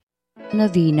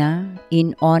Novena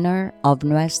in honor of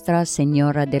Nuestra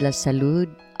Señora de la Salud,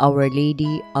 Our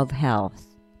Lady of Health.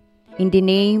 In the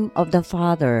name of the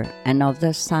Father, and of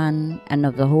the Son, and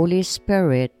of the Holy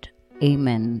Spirit.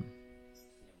 Amen.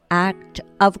 Act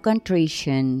of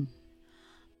Contrition.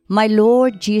 My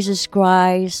Lord Jesus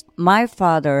Christ, my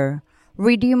Father,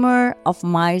 Redeemer of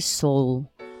my soul,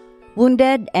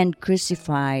 wounded and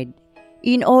crucified,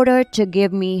 in order to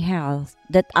give me health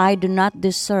that I do not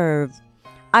deserve,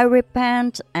 I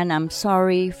repent and am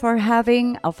sorry for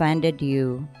having offended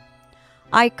you.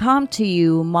 I come to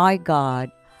you, my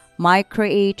God, my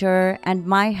Creator and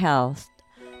my health.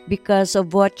 Because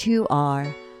of what you are,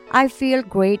 I feel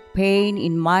great pain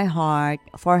in my heart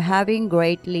for having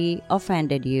greatly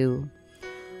offended you.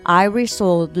 I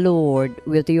resolve, Lord,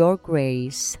 with your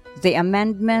grace, the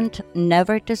amendment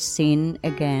never to sin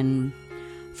again.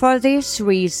 For this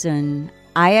reason,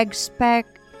 I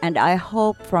expect and I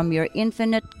hope from your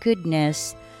infinite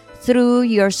goodness, through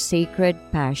your sacred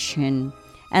passion,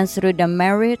 and through the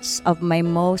merits of my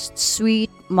most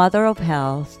sweet Mother of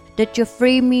Health, that you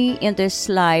free me in this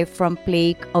life from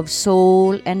plague of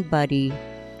soul and body,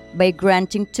 by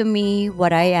granting to me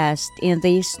what I asked in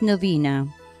this novena,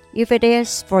 if it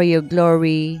is for your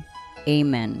glory.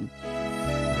 Amen.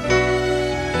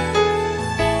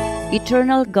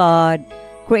 Eternal God,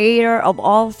 Creator of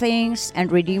all things and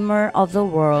Redeemer of the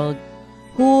world,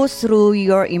 who through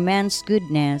your immense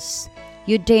goodness,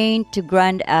 you deign to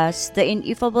grant us the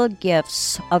ineffable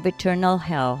gifts of eternal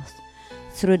health,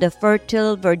 through the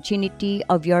fertile virginity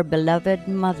of your beloved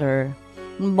Mother,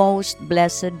 most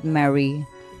blessed Mary,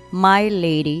 my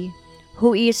Lady,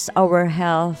 who is our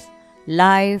health,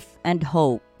 life, and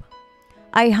hope.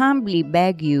 I humbly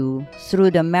beg you,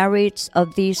 through the merits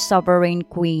of this sovereign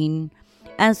Queen,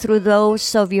 and through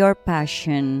those of your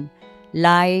passion,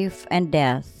 life, and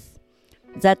death,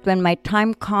 that when my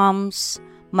time comes,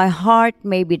 my heart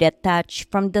may be detached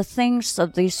from the things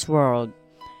of this world,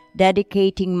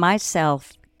 dedicating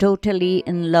myself totally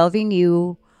in loving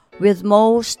you with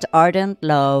most ardent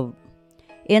love,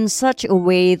 in such a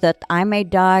way that I may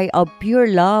die of pure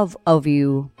love of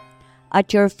you,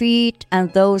 at your feet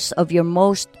and those of your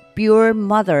most pure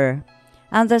Mother,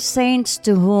 and the saints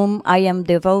to whom I am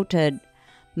devoted,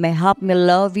 may help me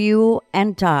love you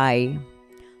and die.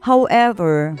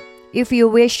 However, if you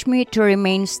wish me to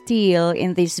remain still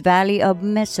in this valley of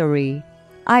misery,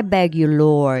 I beg you,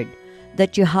 Lord,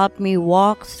 that you help me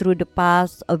walk through the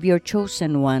path of your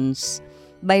chosen ones,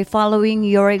 by following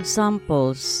your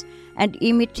examples and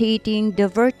imitating the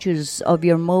virtues of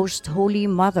your most holy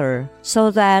Mother, so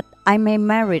that I may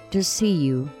merit to see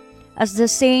you, as the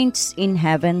saints in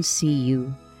heaven see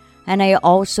you. And I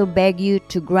also beg you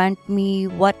to grant me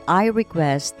what I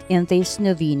request in this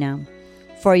novena,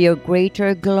 for your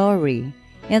greater glory,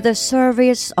 in the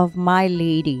service of my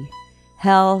Lady,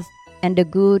 health, and the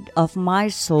good of my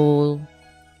soul.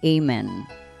 Amen.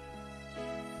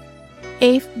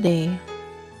 8th Day.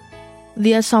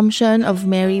 The Assumption of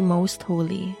Mary Most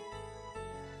Holy.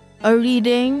 A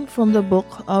reading from the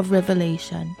Book of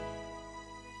Revelation.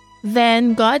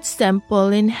 Then God's temple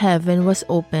in heaven was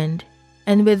opened,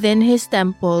 and within his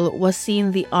temple was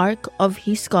seen the ark of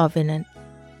his covenant.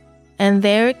 And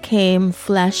there came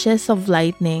flashes of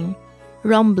lightning,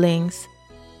 rumblings,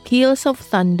 peals of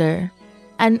thunder,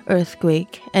 an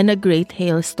earthquake, and a great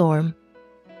hailstorm.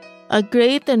 A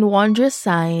great and wondrous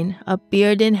sign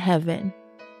appeared in heaven,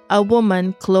 a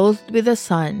woman clothed with the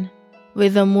sun,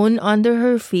 with the moon under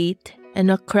her feet,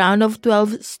 and a crown of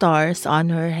 12 stars on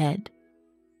her head.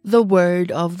 The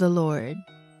word of the Lord.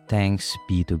 Thanks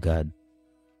be to God.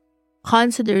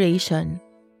 Consideration.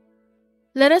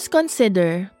 Let us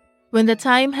consider, when the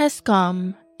time has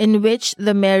come in which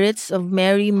the merits of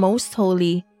Mary Most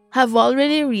Holy have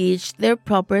already reached their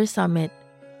proper summit,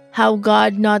 how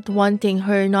God, not wanting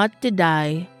her not to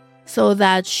die, so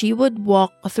that she would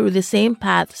walk through the same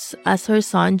paths as her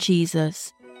Son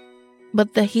Jesus.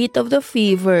 But the heat of the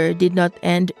fever did not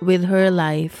end with her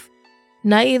life,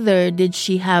 neither did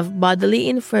she have bodily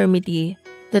infirmity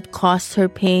that caused her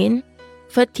pain,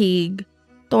 fatigue,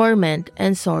 torment,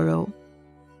 and sorrow.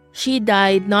 She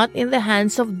died not in the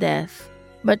hands of death,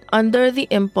 but under the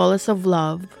impulse of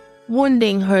love,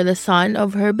 wounding her the Son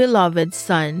of her beloved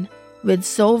Son with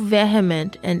so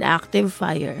vehement and active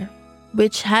fire,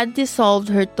 which had dissolved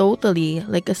her totally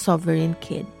like a sovereign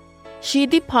kid. She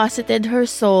deposited her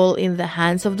soul in the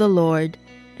hands of the Lord,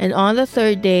 and on the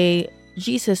third day,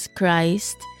 Jesus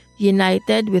Christ,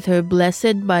 united with her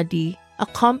blessed body,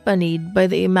 accompanied by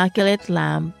the Immaculate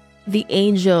Lamb, the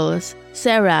angels,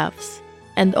 Seraphs,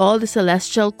 and all the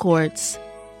celestial courts,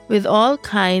 with all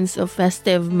kinds of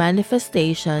festive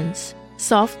manifestations,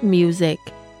 soft music,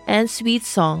 and sweet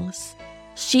songs,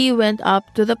 she went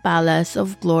up to the palace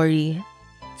of glory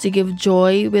to give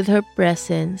joy with her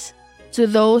presence to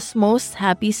those most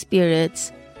happy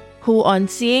spirits who on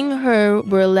seeing her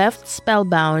were left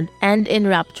spellbound and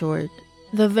enraptured.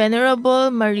 The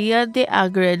Venerable Maria de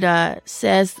Agreda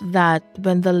says that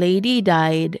when the lady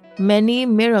died, many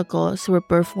miracles were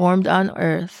performed on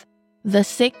earth. The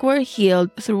sick were healed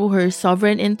through her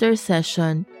sovereign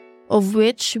intercession, of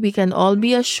which we can all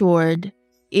be assured,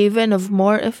 even of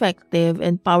more effective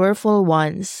and powerful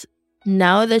ones,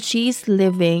 now that she is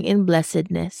living in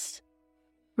blessedness.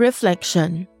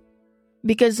 Reflection.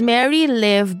 Because Mary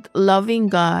lived loving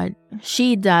God,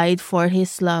 she died for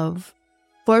His love.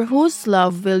 For whose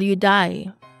love will you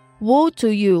die? Woe to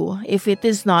you if it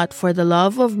is not for the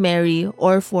love of Mary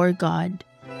or for God.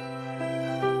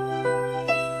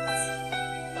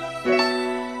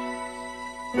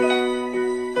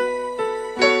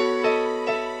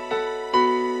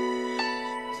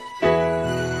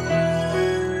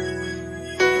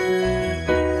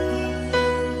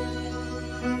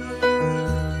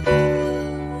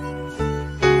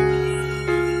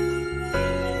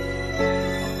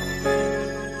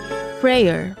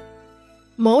 Prayer.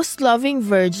 Most loving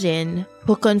Virgin,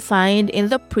 who confined in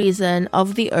the prison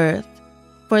of the earth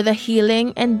for the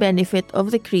healing and benefit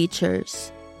of the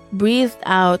creatures, breathed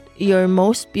out your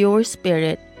most pure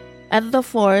spirit at the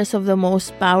force of the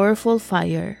most powerful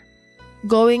fire,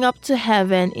 going up to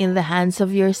heaven in the hands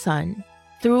of your Son.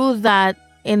 Through that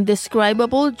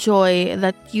indescribable joy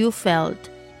that you felt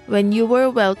when you were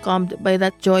welcomed by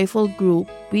that joyful group,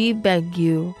 we beg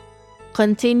you,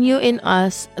 continue in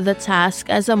us the task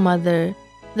as a mother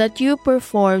that you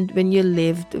performed when you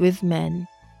lived with men.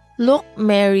 Look,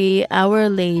 Mary, Our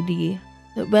Lady,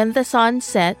 that when the sun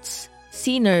sets,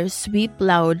 sinners weep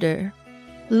louder.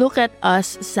 Look at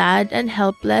us sad and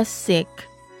helpless sick,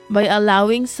 by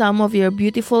allowing some of your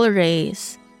beautiful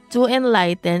rays to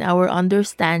enlighten our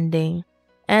understanding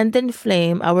and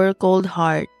inflame our cold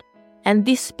heart and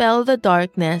dispel the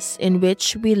darkness in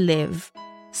which we live,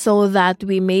 so that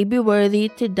we may be worthy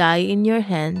to die in your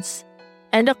hands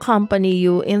and accompany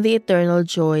you in the eternal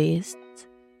joys.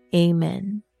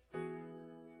 Amen.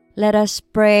 Let us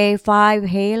pray 5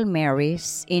 Hail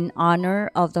Marys in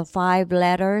honor of the 5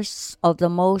 letters of the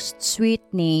most sweet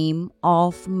name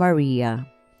of Maria.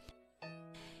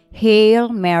 Hail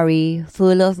Mary,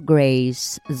 full of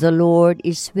grace, the Lord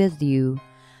is with you.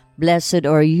 Blessed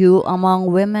are you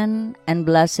among women, and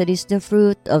blessed is the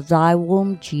fruit of thy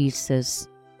womb, Jesus.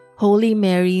 Holy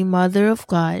Mary, Mother of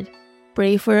God,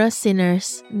 pray for us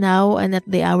sinners, now and at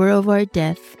the hour of our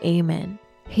death. Amen.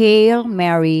 Hail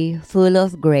Mary, full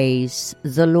of grace,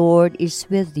 the Lord is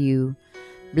with you.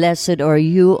 Blessed are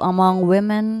you among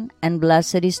women, and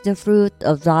blessed is the fruit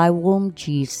of thy womb,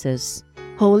 Jesus.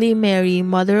 Holy Mary,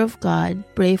 Mother of God,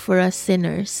 pray for us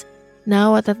sinners,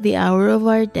 now and at the hour of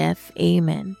our death.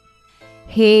 Amen.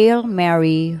 Hail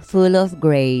Mary, full of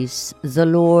grace, the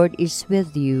Lord is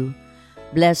with you.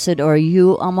 Blessed are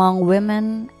you among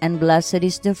women, and blessed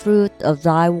is the fruit of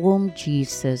thy womb,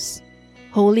 Jesus.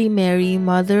 Holy Mary,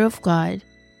 Mother of God,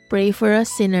 pray for us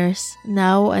sinners,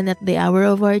 now and at the hour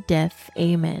of our death.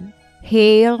 Amen.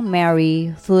 Hail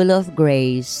Mary, full of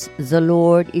grace, the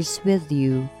Lord is with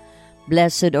you.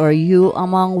 Blessed are you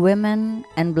among women,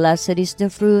 and blessed is the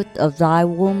fruit of thy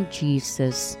womb,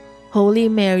 Jesus. Holy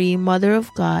Mary, Mother of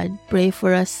God, pray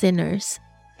for us sinners,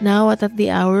 now and at the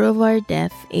hour of our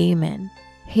death. Amen.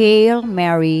 Hail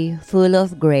Mary, full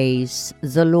of grace,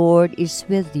 the Lord is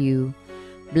with you.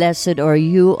 Blessed are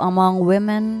you among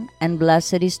women, and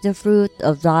blessed is the fruit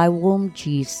of thy womb,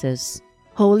 Jesus.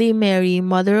 Holy Mary,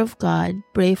 Mother of God,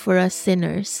 pray for us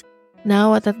sinners,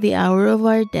 now and at the hour of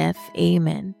our death.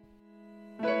 Amen.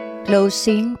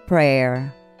 Closing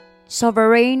Prayer.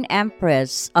 Sovereign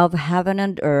Empress of heaven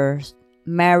and earth,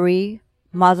 Mary,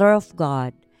 Mother of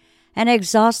God, an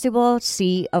inexhaustible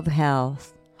sea of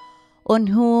health, on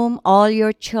whom all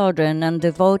your children and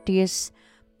devotees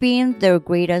pin their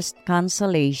greatest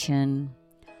consolation,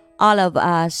 all of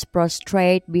us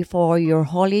prostrate before your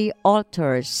holy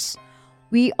altars,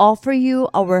 we offer you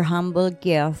our humble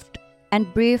gift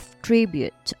and brief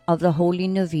tribute of the Holy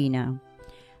Novena,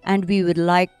 and we would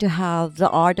like to have the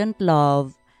ardent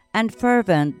love and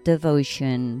fervent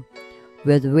devotion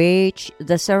with which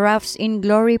the Seraphs in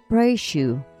glory praise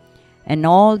you, and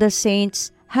all the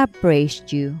saints have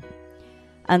praised you,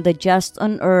 and the just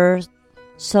on earth,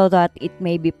 so that it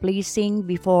may be pleasing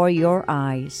before your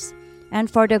eyes,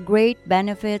 and for the great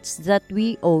benefits that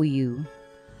we owe you.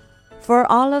 For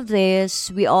all of this,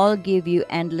 we all give you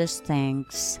endless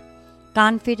thanks,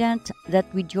 confident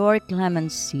that with your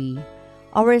clemency,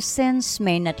 our sins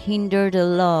may not hinder the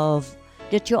love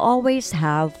that you always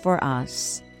have for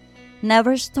us.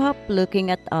 Never stop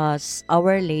looking at us,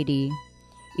 Our Lady.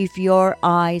 If your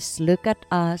eyes look at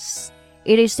us,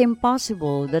 it is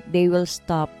impossible that they will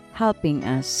stop helping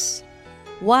us.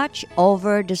 Watch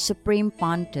over the Supreme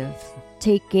Pontiff.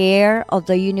 Take care of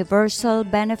the universal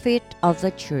benefit of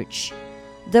the Church,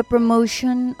 the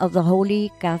promotion of the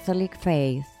Holy Catholic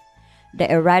faith, the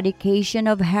eradication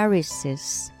of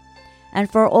heresies,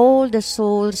 and for all the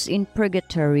souls in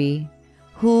purgatory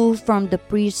who from the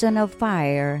prison of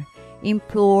fire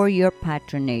implore your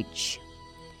patronage.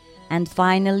 And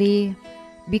finally,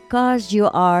 because you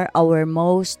are our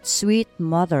most sweet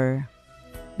Mother,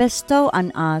 bestow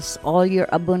on us all your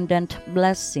abundant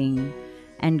blessing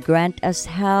and grant us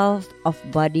health of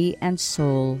body and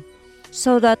soul,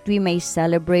 so that we may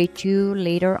celebrate you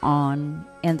later on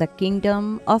in the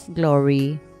kingdom of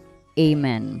glory.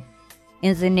 Amen.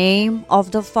 In the name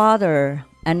of the Father,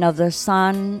 and of the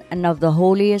Son, and of the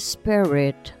Holy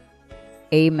Spirit.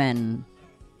 Amen.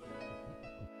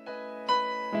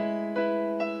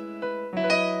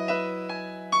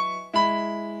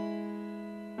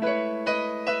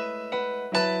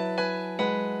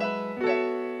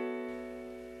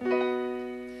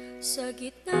 Sa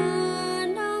gitna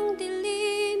ng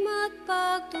dilim at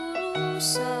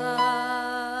pagdurusa,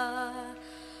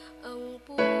 ang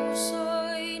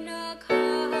puso'y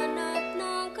naghahanap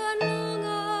ng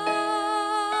kanlungan.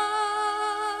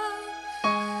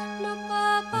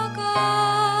 Napapagal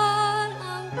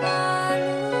ang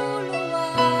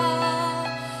kaluluwa,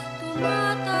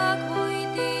 tumatakbo'y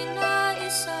tila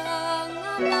isang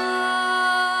ama.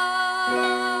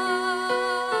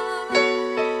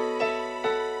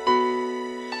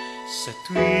 Sa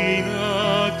tuwing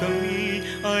na kami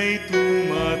ay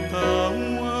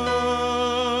tumatawag,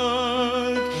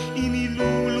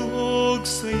 iniluluhog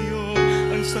sa iyo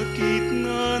ang sakit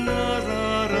na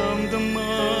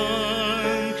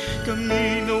nararamdaman.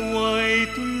 Kami naway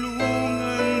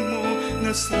tulungan mo na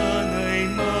sana'y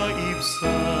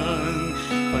maibsan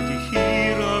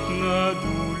paghihirap na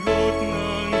dulot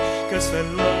ng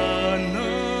kasalanan.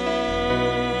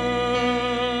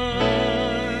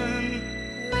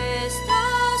 Nuestra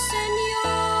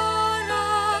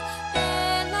Señora de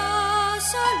la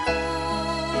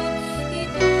Salud,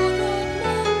 idulot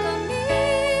mo kami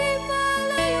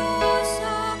malayo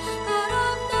sa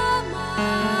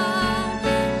karamdaman.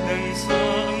 Nang sa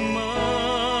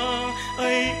Ama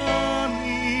ay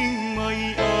aming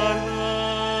maialay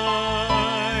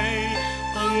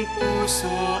ang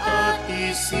puso at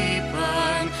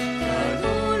isipan,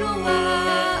 kaluluwa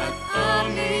at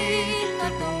aming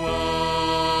katawan.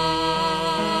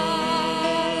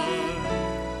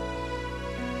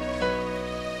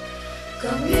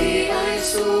 Kami ay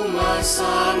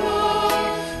sumasamong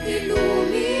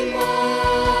ilumi mo,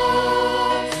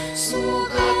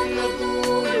 sugat na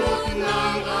dulot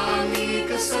ng aming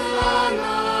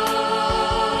kasalanan.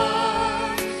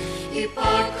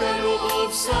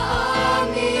 Ipagkaloob sa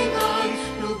amin ang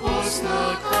lubos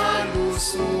na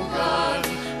kalusugan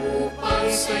upang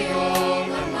sa iyong